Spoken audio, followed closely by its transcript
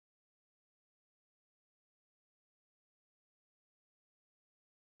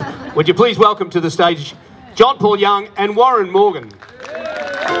Would you please welcome to the stage John Paul Young and Warren Morgan.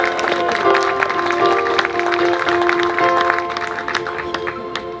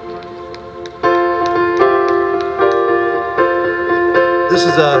 This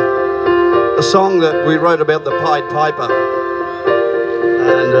is a song that we wrote about the Pied Piper,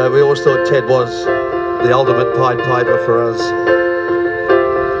 and we always thought Ted was the ultimate Pied Piper for us.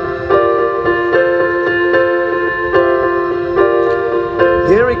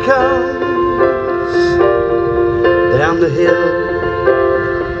 Here he comes down the hill,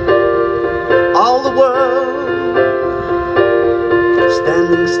 all the world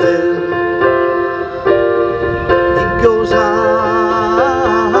standing still. He goes on.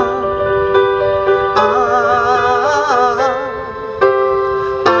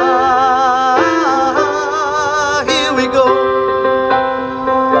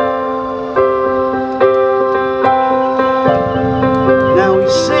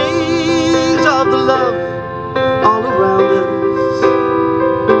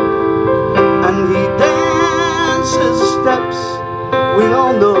 We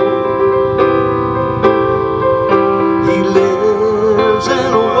all know he lives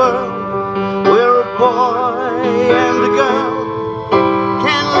in a world where a boy and a girl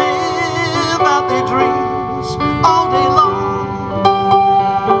can live out their dreams all day long.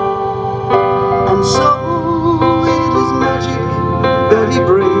 And so it is magic that he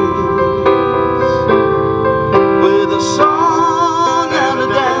brings, with a song and a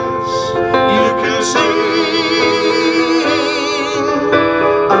dance you can sing.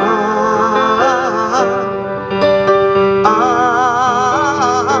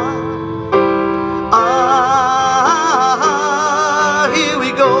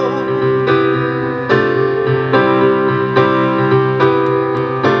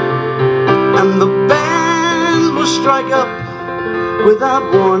 Strike up without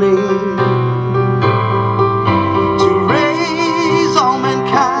warning to raise all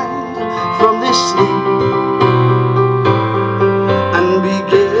mankind from their sleep and be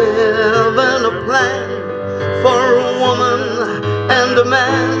given a plan for a woman and a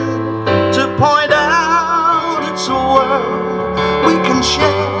man to point out it's a world we can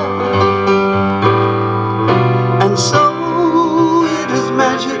share. And so it is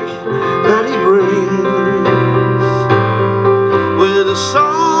magic that he brings, with a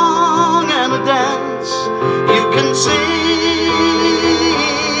song and a dance you can sing.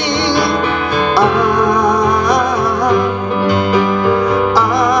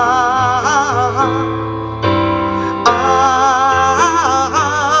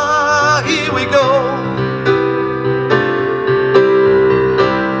 Here we go.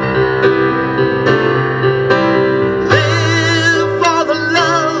 Live for the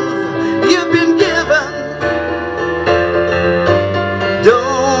love you've been given.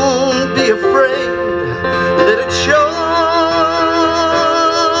 Don't be afraid, let it show.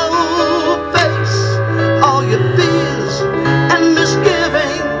 Face all your fears and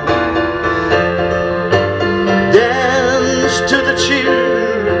misgiving. Dance to the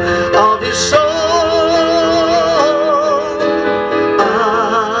tune of his soul.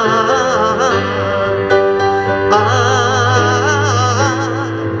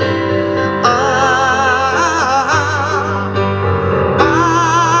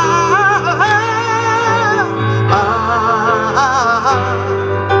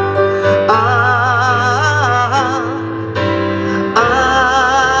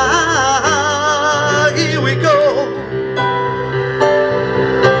 Here we go.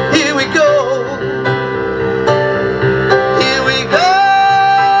 Here we go. Here we go.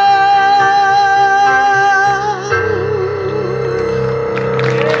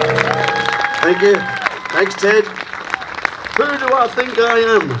 Thank you. Thanks, Ted. Who do I think I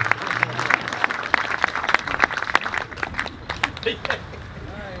am?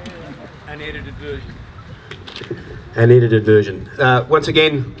 An edited version. An edited version. Once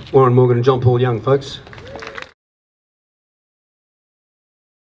again, Warren Morgan and John Paul Young, folks.